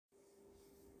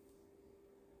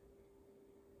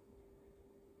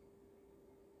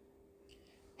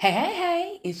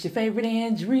Hey, it's your favorite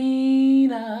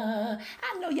Andrena.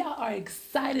 I know y'all are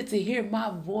excited to hear my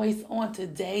voice on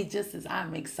today, just as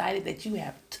I'm excited that you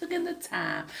have taken the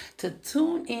time to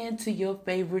tune in to your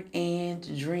favorite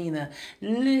Andrena.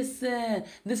 Listen,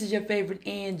 this is your favorite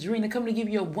Andrena coming to give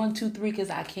you a 1, 2, 3 because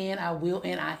I can, I will,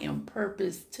 and I am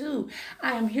purpose too.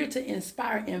 I am here to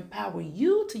inspire, empower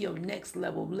you to your next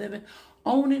level of living,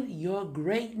 owning your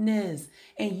greatness.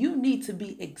 And you need to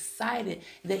be excited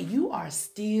that you are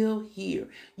still here.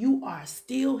 You are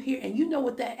still here. And you know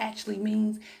what that actually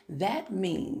means? That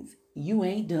means you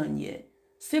ain't done yet.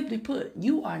 Simply put,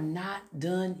 you are not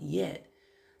done yet.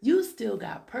 You still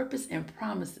got purpose and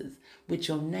promises with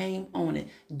your name on it.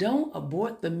 Don't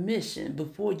abort the mission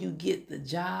before you get the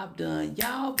job done.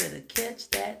 Y'all better catch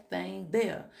that thing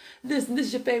there. Listen, this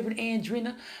is your favorite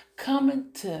Andrena coming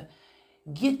to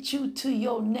get you to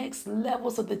your next level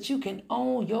so that you can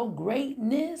own your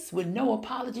greatness with no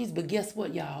apologies. But guess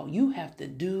what, y'all? You have to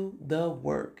do the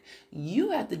work.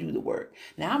 You have to do the work.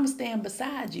 Now, I'm going to stand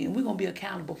beside you and we're going to be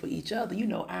accountable for each other. You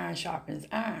know, iron sharpens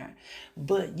iron.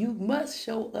 But you must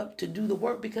show up to do the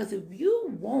work, because if you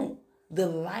want the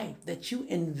life that you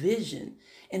envision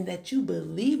and that you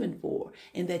believe in for,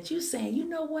 and that you saying, you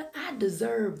know what, I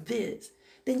deserve this,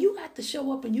 then you got to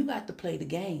show up and you got to play the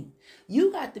game.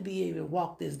 You got to be able to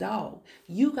walk this dog.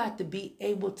 You got to be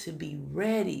able to be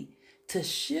ready to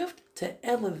shift, to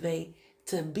elevate,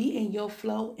 to be in your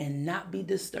flow and not be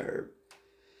disturbed.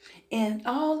 And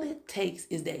all it takes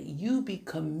is that you be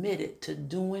committed to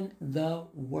doing the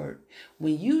work.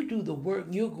 When you do the work,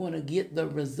 you're going to get the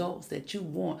results that you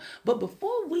want. But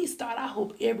before we start, I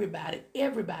hope everybody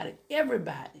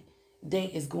day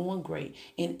is going great.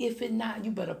 And if it not,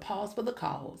 you better pause for the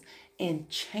cause and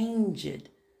change it.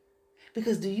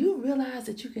 Because do you realize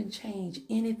that you can change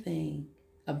anything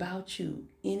about you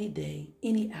any day,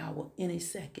 any hour, any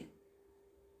second?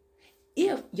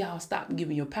 If y'all stop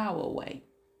giving your power away.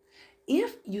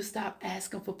 If you stop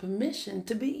asking for permission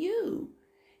to be you.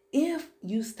 If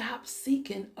you stop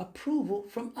seeking approval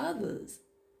from others.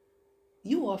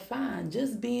 You are fine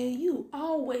just being you.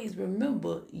 Always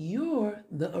remember, you're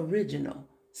the original.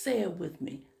 Say it with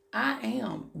me. I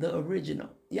am the original.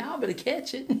 Y'all better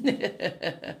catch it.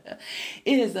 It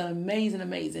is an amazing,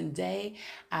 amazing day.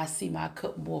 I see my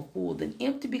cup more full than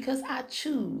empty because I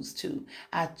choose to.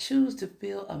 I choose to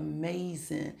feel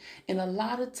amazing. And a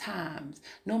lot of times,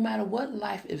 no matter what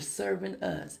life is serving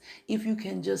us, if you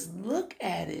can just look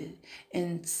at it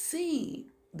and see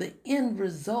the end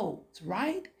results,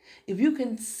 right? If you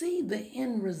can see the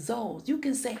end results, you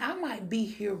can say, I might be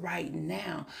here right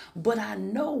now, but I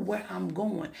know where I'm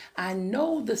going. I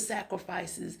know the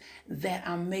sacrifices that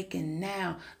I'm making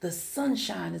now. The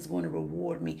sunshine is going to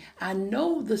reward me. I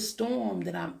know the storm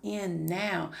that I'm in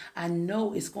now. I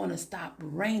know it's going to stop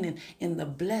raining and the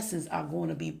blessings are going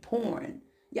to be pouring.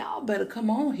 Y'all better come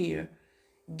on here.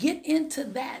 Get into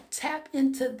that, tap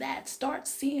into that, start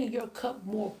seeing your cup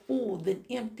more full than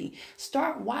empty.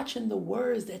 Start watching the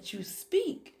words that you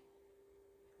speak,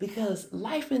 because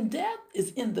life and death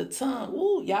is in the tongue.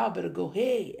 Ooh, y'all better go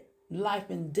ahead. Life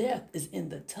and death is in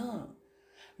the tongue.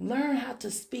 Learn how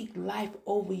to speak life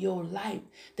over your life,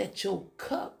 that your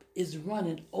cup is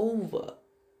running over,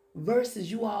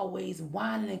 versus you always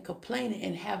whining and complaining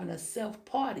and having a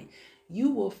self-party.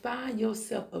 You will find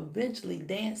yourself eventually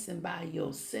dancing by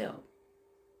yourself.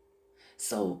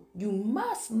 So you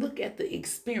must look at the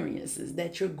experiences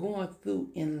that you're going through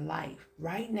in life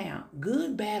right now,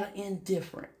 good, bad, or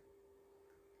indifferent,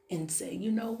 and say,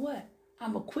 you know what?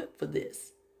 I'm equipped for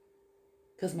this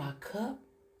because my cup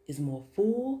is more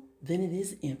full than it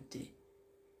is empty.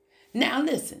 Now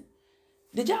listen,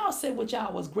 did y'all say what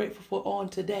y'all was grateful for on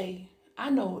today? I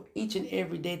know each and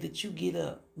every day that you get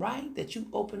up, right? That you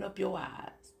open up your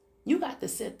eyes. You got to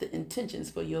set the intentions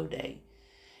for your day.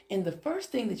 And the first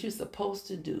thing that you're supposed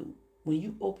to do when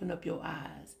you open up your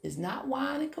eyes is not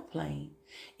whine and complain.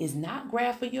 Is not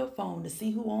grab for your phone to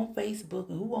see who on Facebook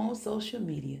and who on social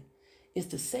media. Is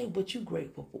to say what you're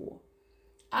grateful for.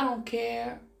 I don't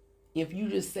care if you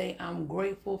just say, I'm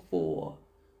grateful for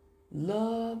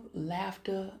love,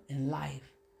 laughter, and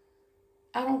life.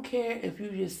 I don't care if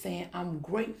you're just saying, I'm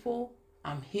grateful,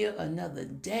 I'm here another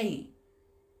day.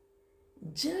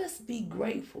 Just be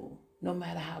grateful, no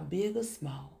matter how big or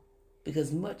small,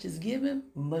 because much is given,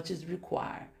 much is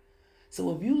required.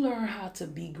 So if you learn how to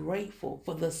be grateful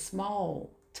for the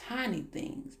small, tiny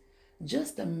things,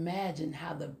 just imagine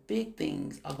how the big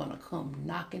things are going to come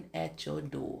knocking at your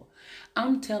door.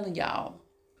 I'm telling y'all,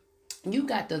 you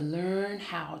got to learn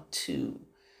how to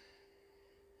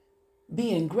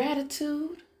be in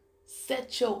gratitude,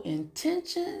 set your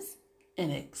intentions, and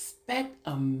expect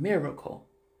a miracle.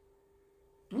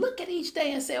 Look at each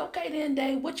day and say, okay, then,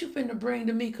 day, what you finna bring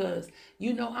to me? Because,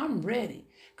 I'm ready.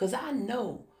 Because I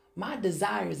know my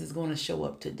desires is going to show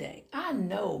up today. I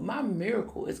know my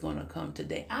miracle is going to come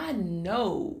today. I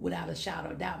know without a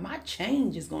shadow of doubt, my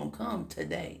change is going to come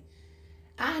today.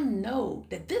 I know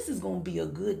that this is going to be a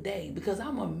good day because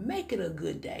I'm going to make it a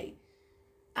good day.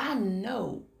 I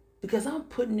know because I'm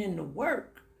putting in the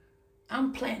work.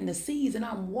 I'm planting the seeds and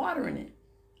I'm watering it.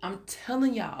 I'm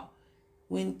telling y'all,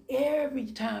 when every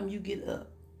time you get up,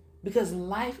 because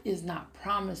life is not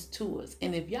promised to us.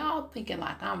 And if y'all thinking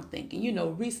like I'm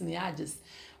thinking, recently I just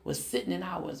was sitting and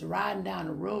I was riding down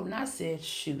the road and I said,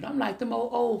 shoot, I'm like them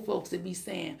old folks that be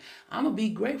saying, I'm going to be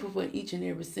grateful for each and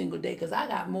every single day because I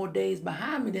got more days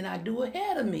behind me than I do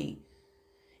ahead of me.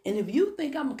 And if you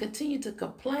think I'm going to continue to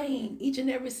complain each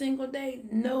and every single day,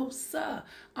 no, sir.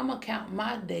 I'm going to count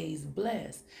my days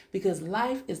blessed because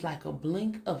life is like a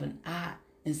blink of an eye.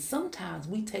 And sometimes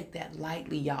we take that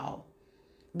lightly, y'all.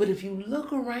 But if you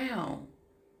look around,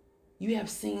 you have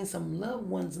seen some loved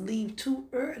ones leave too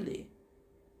early.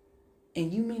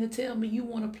 And you mean to tell me you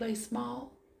want to play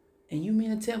small? And you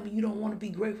mean to tell me you don't want to be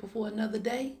grateful for another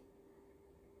day?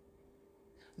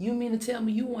 You mean to tell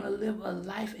me you want to live a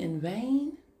life in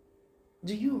vain?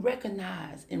 Do you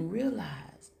recognize and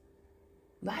realize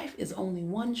life is only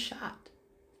one shot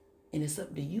and it's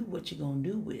up to you what you're going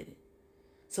to do with it?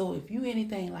 So if you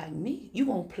anything like me, you're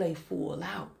going to play full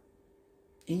out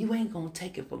and you ain't going to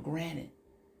take it for granted.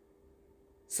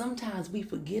 Sometimes we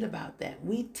forget about that.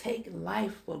 We take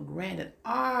life for granted,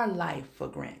 our life for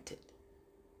granted,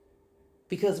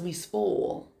 because we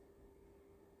spoil,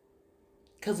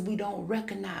 because we don't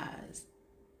recognize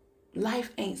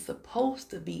life ain't supposed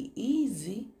to be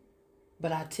easy,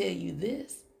 but I tell you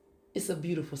this, it's a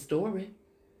beautiful story.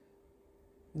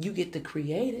 You get to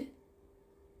create it.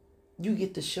 You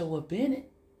get to show up in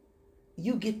it.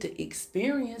 You get to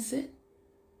experience it.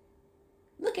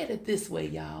 Look at it this way,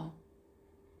 y'all.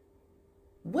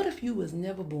 What if you was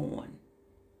never born?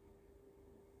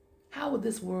 How would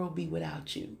this world be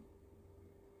without you?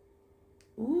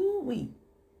 Ooh-wee.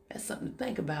 That's something to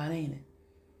think about, ain't it?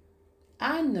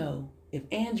 I know if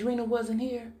Andrena wasn't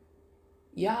here,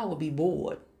 y'all would be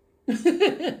bored.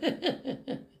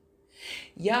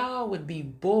 Y'all would be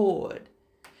bored.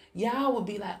 Y'all would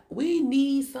be like, we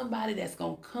need somebody that's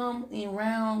going to come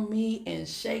around me and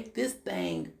shake this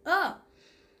thing up.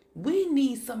 We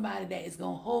need somebody that is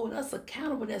going to hold us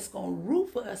accountable, that's going to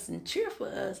root for us and cheer for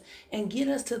us and get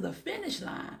us to the finish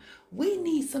line. We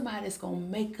need somebody that's going to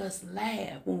make us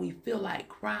laugh when we feel like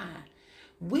crying.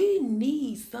 We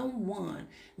need someone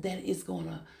that is going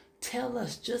to tell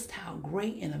us just how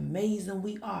great and amazing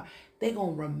we are. They're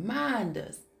going to remind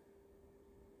us.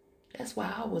 That's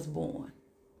why I was born.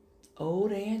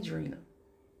 Old Andrena.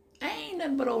 I ain't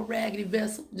nothing but old raggedy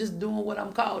vessel, just doing what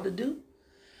I'm called to do.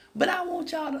 But I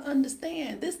want y'all to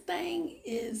understand, this thing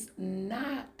is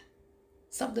not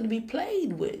something to be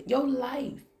played with. Your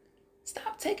life.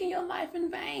 Stop taking your life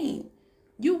in vain.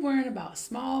 You worrying about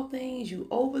small things, you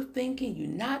overthinking, you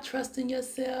not trusting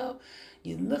yourself,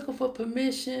 you looking for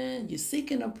permission, you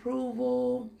seeking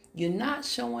approval, you're not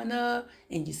showing up,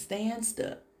 and you staying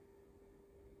stuck.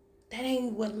 That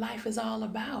ain't what life is all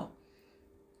about.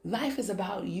 Life is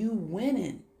about you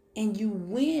winning, and you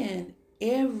win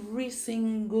every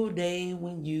single day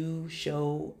when you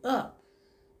show up.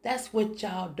 That's what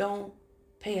y'all don't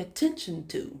pay attention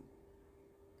to.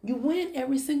 You win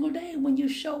every single day when you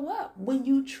show up, when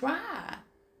you try.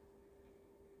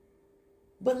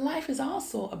 But life is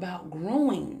also about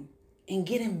growing and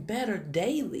getting better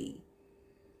daily.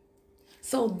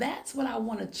 So that's what I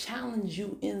want to challenge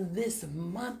you in this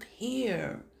month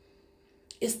here,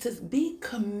 is to be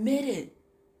committed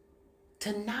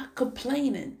to not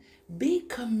complaining. Be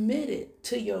committed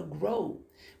to your growth.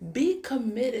 Be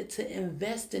committed to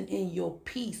investing in your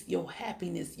peace, your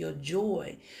happiness, your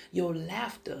joy, your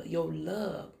laughter, your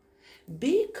love.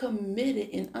 Be committed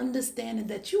in understanding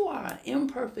that you are an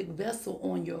imperfect vessel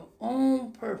on your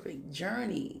own perfect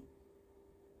journey.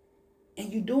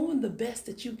 And you're doing the best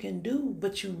that you can do,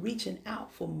 but you're reaching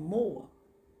out for more.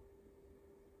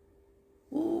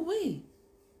 Ooh-wee.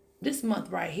 This month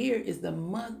right here is the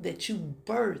month that you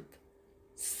birth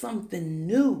something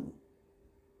new.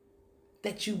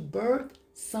 That you birth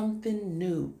something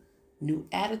new. New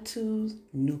attitudes,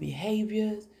 new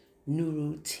behaviors, new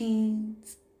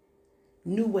routines,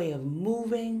 new way of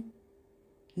moving,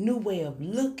 new way of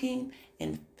looking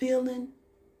and feeling.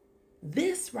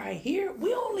 This right here,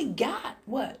 we only got,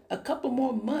 a couple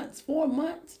more months, 4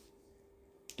 months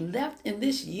left in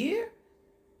this year.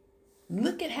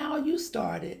 Look at how you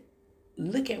started.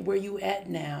 Look at where you at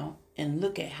now and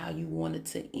look at how you want it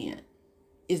to end.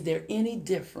 Is there any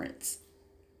difference?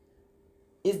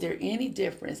 Is there any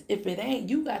difference? If it ain't,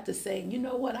 you got to say, you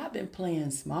know what? I've been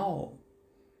playing small.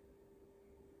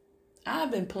 I've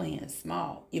been playing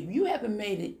small. If you haven't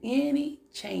made any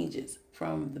changes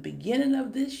from the beginning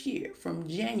of this year, from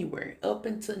January up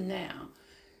until now,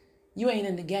 you ain't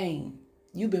in the game.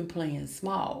 You've been playing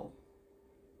small.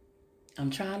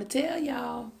 I'm trying to tell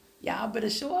y'all, y'all better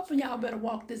show up and y'all better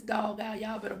walk this dog out.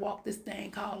 Y'all better walk this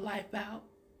thing called life out.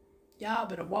 Y'all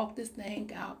better walk this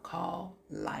thing out called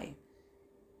life.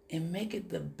 And make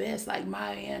it the best, like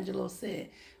Maya Angelou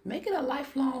said. Make it a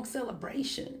lifelong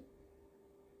celebration.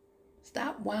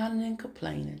 Stop whining and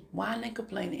complaining. Whining and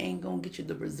complaining ain't going to get you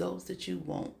the results that you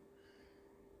want.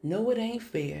 No, it ain't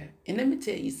fair. And let me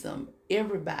tell you something.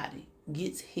 Everybody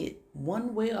gets hit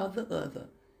one way or the other.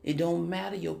 It don't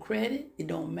matter your credit. It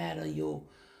don't matter your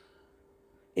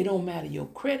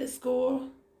credit score,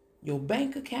 your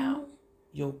bank account,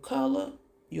 your color,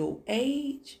 your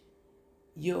age,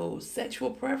 your sexual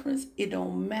preference. It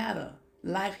don't matter.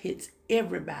 Life hits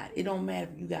everybody. It don't matter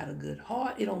if you got a good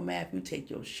heart. It don't matter if you take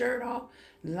your shirt off.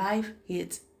 Life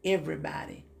hits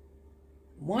everybody,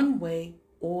 one way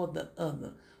or the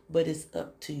other. But it's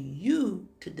up to you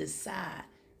to decide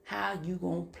how you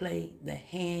gonna play the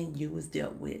hand you was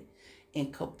dealt with.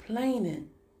 And complaining,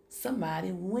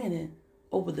 somebody winning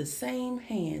over the same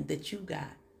hand that you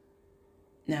got.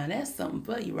 Now that's something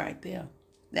for you right there.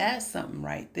 That's something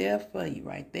right there for you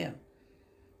right there.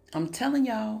 I'm telling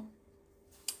y'all,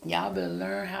 y'all better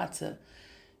learn how to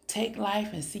take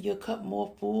life and see your cup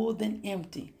more full than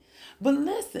empty. But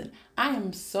listen, I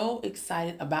am so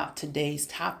excited about today's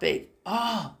topic.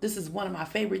 Oh, this is one of my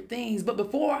favorite things. But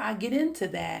before I get into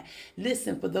that,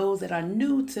 listen, for those that are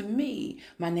new to me,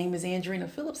 my name is Andrena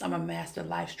Phillips. I'm a master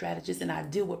life strategist and I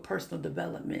deal with personal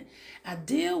development. I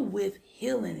deal with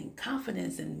healing and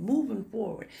confidence and moving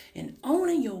forward and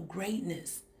owning your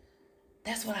greatness.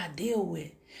 That's what I deal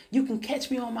with. You can catch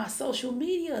me on my social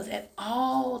medias at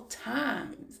all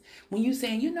times. When you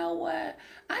saying, you know what,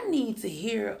 I need to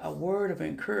hear a word of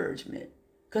encouragement,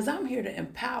 because I'm here to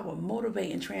empower,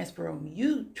 motivate, and transform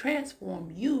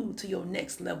you to your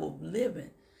next level of living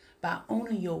by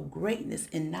owning your greatness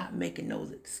and not making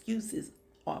those excuses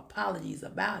or apologies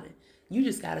about it. You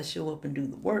just got to show up and do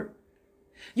the work.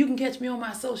 You can catch me on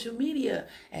my social media.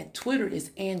 At Twitter, it's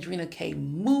Andrena K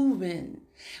Moving.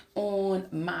 On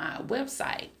my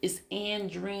website, it's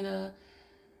Andrena.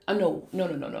 On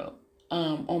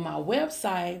my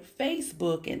website,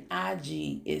 Facebook, and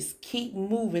IG is Keep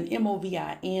Moving,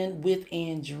 MOVIN with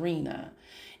Andrena.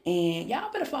 And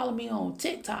y'all better follow me on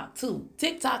TikTok too.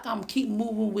 TikTok, I'm Keep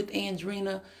Moving with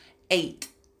Andrena 8.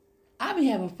 I be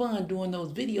having fun doing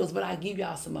those videos, but I give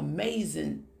y'all some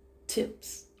amazing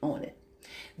tips on it.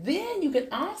 Then you can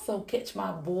also catch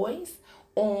my voice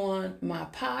on my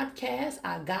podcast,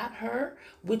 I Got Her,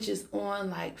 which is on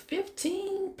like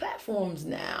 15 platforms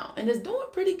now. And it's doing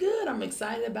pretty good. I'm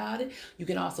excited about it. You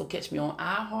can also catch me on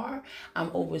iHeart.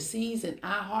 I'm overseas in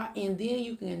iHeart. And then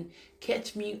you can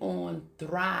catch me on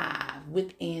Thrive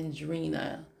with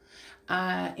Andrena.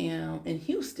 I am in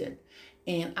Houston.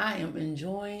 And I am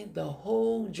enjoying the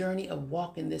whole journey of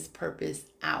walking this purpose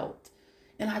out.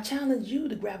 And I challenge you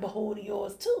to grab a hold of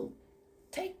yours too.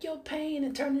 Take your pain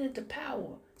and turn it into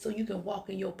power so you can walk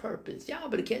in your purpose. Y'all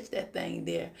better catch that thing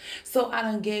there. So I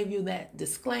done gave you that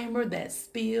disclaimer, that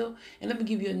spiel. And let me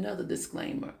give you another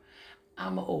disclaimer.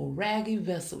 I'm an old raggy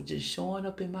vessel just showing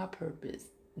up in my purpose,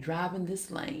 driving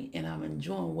this lane, and I'm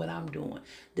enjoying what I'm doing.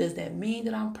 Does that mean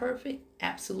that I'm perfect?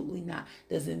 Absolutely not.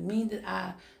 Does it mean that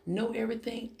I know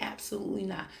everything? Absolutely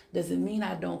not. Does it mean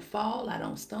I don't fall, I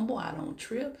don't stumble, I don't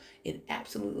trip? It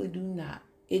absolutely do not.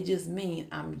 It just means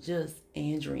I'm just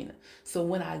Andrena. So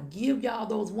when I give y'all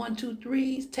those 1, 2,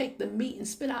 3s, take the meat and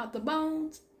spit out the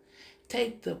bones,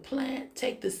 take the plant,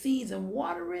 take the seeds and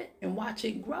water it and watch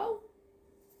it grow,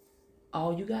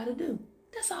 all you got to do.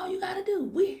 That's all you got to do.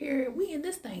 We here, we in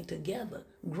this thing together,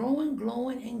 growing,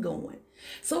 glowing, and going.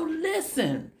 So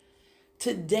listen,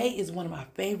 today is one of my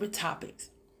favorite topics.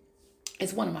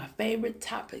 It's one of my favorite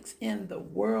topics in the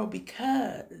world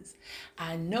because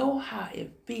I know how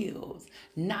it feels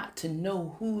not to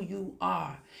know who you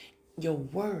are, your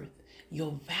worth,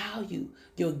 your value,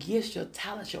 your gifts, your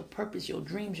talents, your purpose, your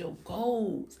dreams, your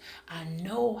goals. I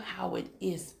know how it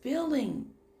is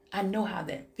feeling. I know how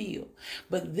that feels.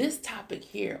 But this topic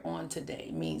here on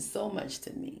today means so much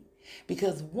to me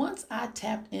because once I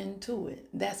tapped into it,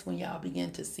 that's when y'all begin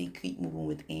to see Keep Moving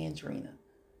with Andrena.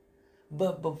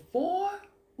 But before,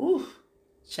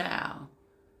 child,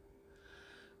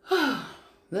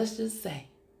 let's just say,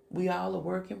 We all a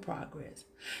work in progress.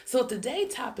 So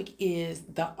today's topic is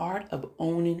the art of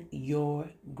owning your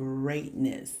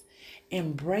greatness,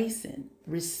 embracing,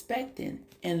 respecting,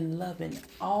 and loving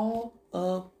all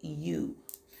of you,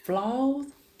 flaws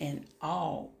and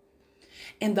all.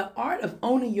 And the art of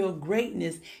owning your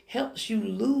greatness helps you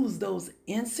lose those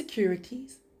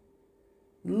insecurities,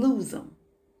 lose them.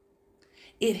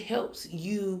 It helps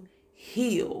you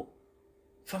heal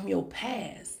from your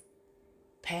past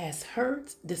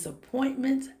hurts,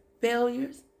 disappointments,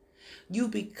 failures. You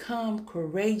become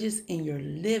courageous in your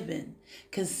living,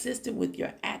 consistent with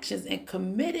your actions, and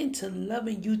committing to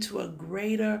loving you to a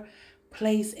greater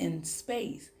place and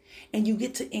space. And you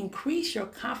get to increase your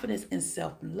confidence in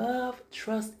self-love,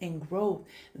 trust, and growth.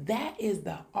 That is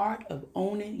the art of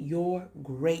owning your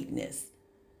greatness.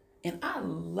 And I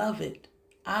love it.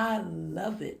 I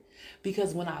love it.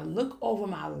 Because when I look over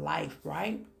my life,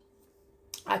 right,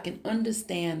 I can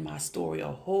understand my story a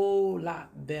whole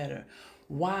lot better.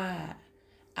 Why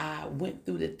I went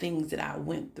through the things that I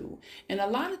went through. And a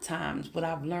lot of times what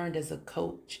I've learned as a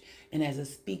coach and as a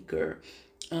speaker,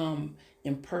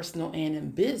 in personal and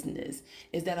in business,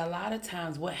 is that a lot of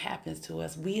times what happens to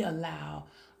us, we allow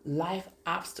life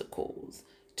obstacles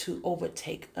to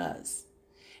overtake us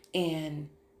and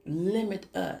limit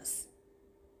us,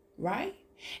 right?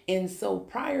 And so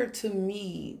prior to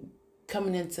me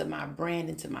coming into my brand,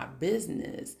 into my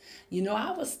business,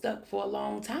 I was stuck for a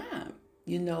long time,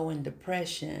 in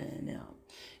depression,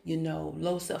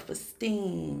 low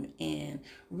self-esteem, and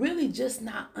really just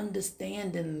not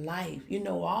understanding life,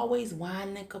 always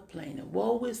whining and complaining.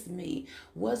 Woe is me.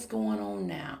 What's going on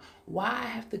now? Why I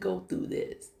have to go through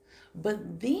this?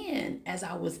 But then as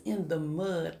I was in the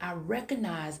mud, I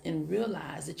recognized and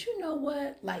realized that,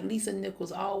 what, like Lisa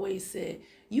Nichols always said,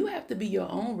 you have to be your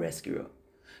own rescuer.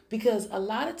 Because a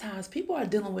lot of times people are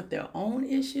dealing with their own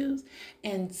issues,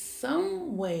 and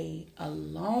some way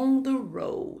along the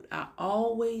road, I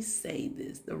always say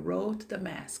this, the road to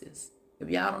Damascus. If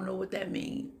y'all don't know what that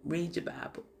means, read your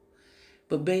Bible.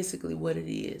 But basically what it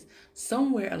is,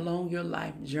 somewhere along your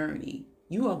life journey,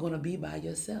 you are going to be by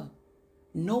yourself.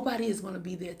 Nobody is going to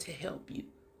be there to help you.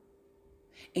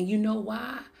 And you know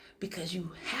why? Because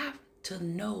you have to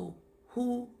know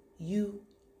who you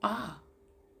are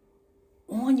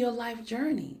on your life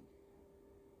journey.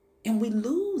 And we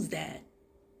lose that.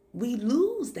 We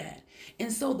lose that.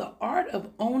 And so the art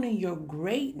of owning your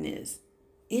greatness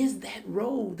is that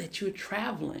road that you're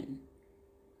traveling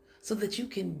so that you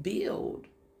can build,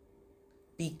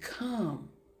 become,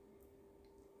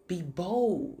 be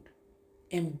bold,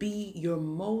 and be your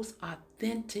most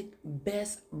authentic,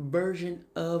 best version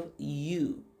of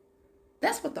you.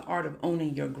 That's what the art of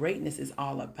owning your greatness is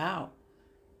all about.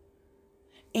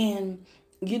 And,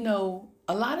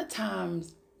 a lot of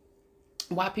times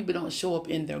why people don't show up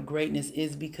in their greatness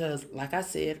is because, like I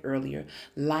said earlier,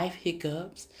 life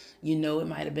hiccups, it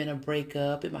might have been a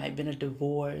breakup, it might have been a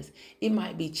divorce, it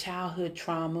might be childhood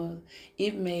trauma,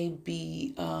 it may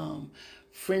be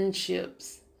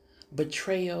friendships,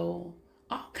 betrayal,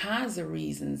 all kinds of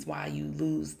reasons why you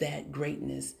lose that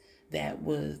greatness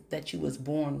that you was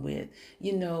born with,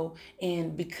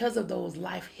 and because of those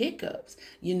life hiccups,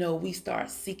 we start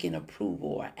seeking approval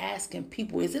or asking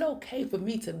people, is it okay for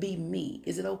me to be me?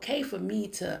 Is it okay for me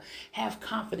to have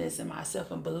confidence in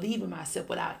myself and believe in myself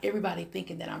without everybody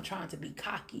thinking that I'm trying to be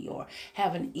cocky or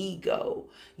have an ego,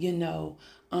 and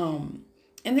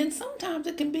then sometimes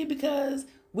it can be because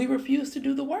we refuse to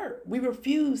do the work. We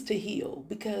refuse to heal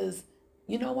because,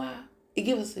 you know why? It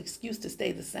gives us an excuse to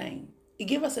stay the same. It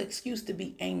gives us an excuse to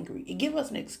be angry. It gives us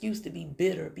an excuse to be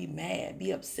bitter, be mad, be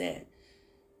upset.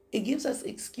 It gives us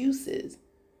excuses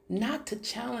not to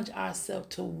challenge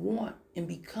ourselves to want and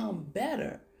become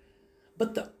better.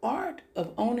 But the art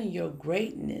of owning your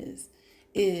greatness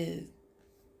is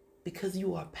because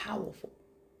you are powerful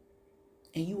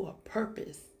and you are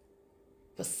purpose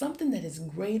for something that is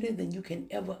greater than you can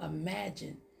ever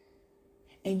imagine.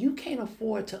 And you can't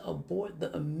afford to abort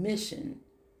the mission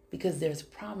because there's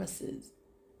promises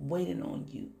waiting on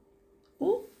you.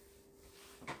 Ooh.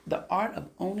 The art of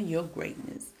owning your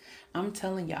greatness. I'm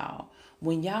telling y'all,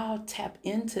 when y'all tap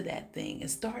into that thing and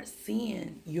start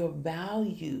seeing your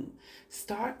value,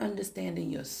 start understanding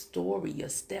your story, your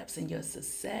steps, and your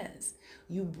success,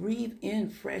 you breathe in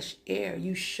fresh air.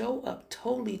 You show up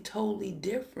totally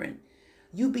different.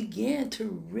 You begin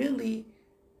to really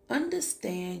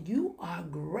understand you are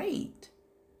great.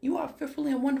 You are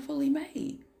fearfully and wonderfully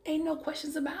made. Ain't no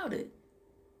questions about it.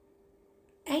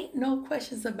 Ain't no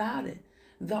questions about it.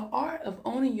 The art of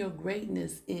owning your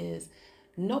greatness is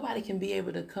nobody can be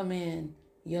able to come in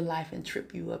your life and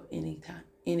trip you up anytime,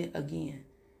 in it again,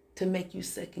 to make you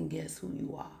second guess who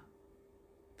you are.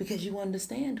 Because you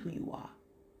understand who you are.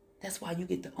 That's why you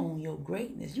get to own your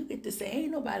greatness. You get to say,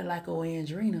 ain't nobody like old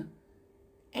Andrena.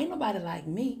 Ain't nobody like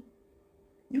me.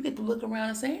 You get to look around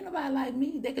and say, ain't nobody like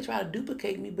me. They could try to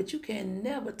duplicate me, but you can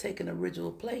never take an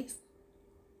original place.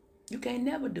 You can't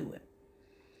never do it.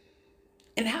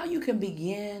 And how you can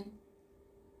begin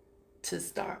to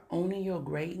start owning your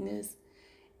greatness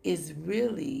is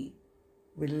really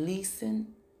releasing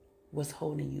what's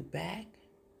holding you back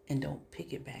and don't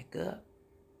pick it back up.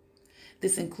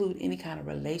 This includes any kind of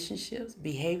relationships,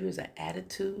 behaviors, or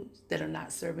attitudes that are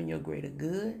not serving your greater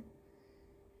good.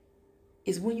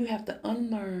 It's when you have to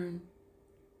unlearn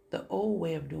the old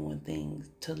way of doing things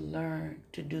to learn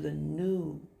to do the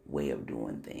new way of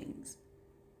doing things.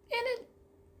 And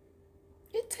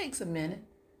it takes a minute.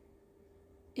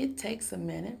 It takes a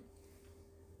minute.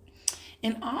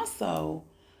 And also,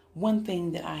 one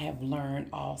thing that I have learned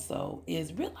also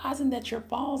is realizing that your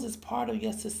falls is part of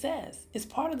your success. It's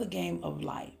part of the game of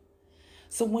life.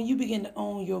 So when you begin to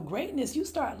own your greatness, you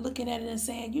start looking at it and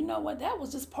saying, you know what, that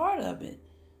was just part of it.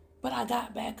 But I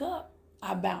got back up.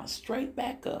 I bounced straight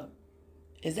back up.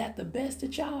 Is that the best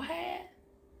that y'all had?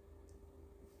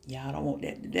 Y'all don't want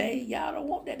that today. Y'all don't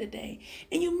want that today.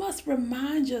 And you must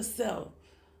remind yourself,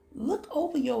 look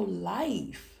over your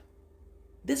life.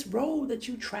 This road that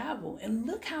you travel, and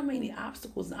look how many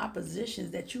obstacles and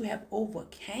oppositions that you have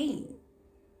overcame.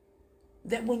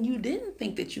 That when you didn't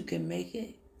think that you can make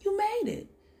it, you made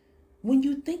it. When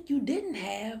you think you didn't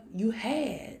have, you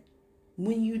had.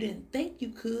 When you didn't think you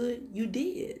could, you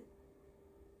did.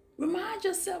 Remind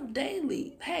yourself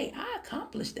daily, hey, I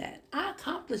accomplished that. I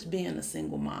accomplished being a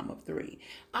single mom of 3.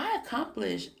 I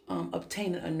accomplished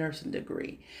obtaining a nursing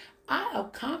degree. I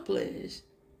accomplished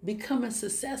becoming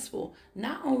successful,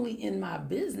 not only in my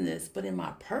business, but in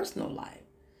my personal life.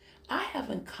 I have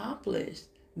accomplished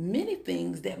many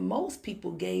things that most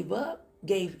people gave up,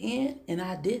 gave in, and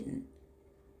I didn't.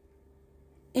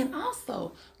 And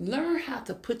also, learn how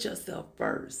to put yourself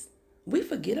first. We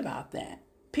forget about that.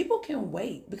 People can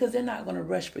wait because they're not going to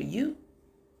rush for you.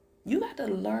 You got to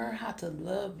learn how to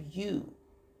love you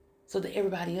so that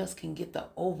everybody else can get the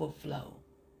overflow.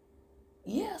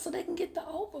 Yeah, so they can get the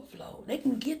overflow. They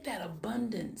can get that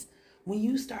abundance when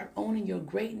you start owning your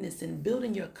greatness and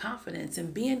building your confidence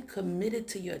and being committed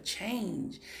to your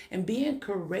change and being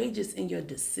courageous in your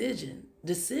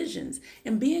decisions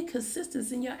and being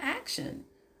consistent in your action.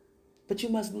 But you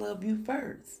must love you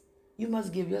first. You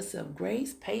must give yourself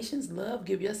grace, patience, love,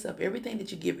 give yourself everything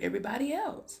that you give everybody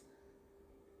else.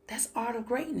 That's art of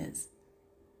greatness.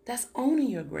 That's owning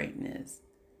your greatness.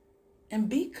 And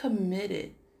be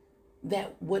committed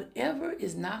that whatever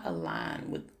is not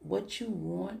aligned with what you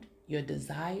want, your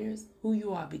desires, who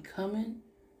you are becoming,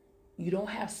 you don't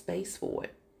have space for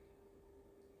it.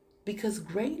 Because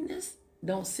greatness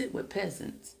don't sit with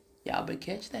peasants. Y'all better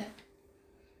catch that.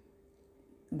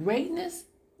 Greatness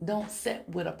don't sit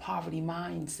with a poverty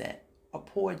mindset or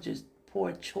poor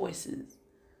choices.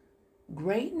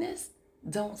 Greatness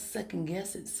don't second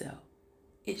guess itself.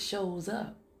 It shows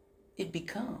up. It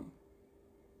becomes.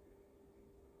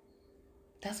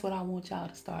 That's what I want y'all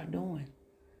to start doing.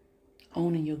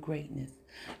 Owning your greatness.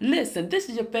 Listen, this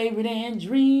is your favorite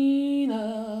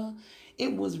Andrena.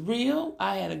 It was real.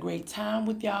 I had a great time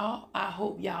with y'all. I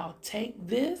hope y'all take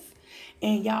this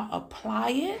and y'all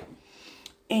apply it.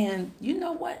 And you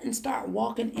know what? And start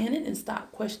walking in it and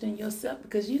stop questioning yourself.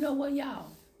 Because you know what,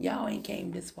 y'all? Y'all ain't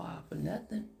came this far for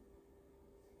nothing.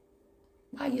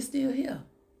 Why you still here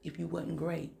if you wasn't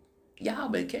great? Y'all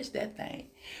better catch that thing.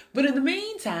 But in the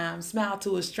meantime, smile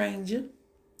to a stranger,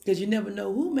 because you never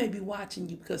know who may be watching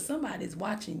you, because somebody's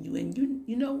watching you. And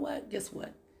you know what? Guess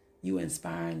what? You're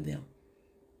inspiring them.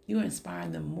 You're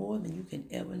inspiring them more than you can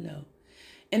ever know.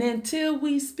 And until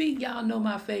we speak, y'all know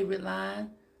my favorite line.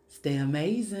 Stay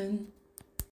amazing.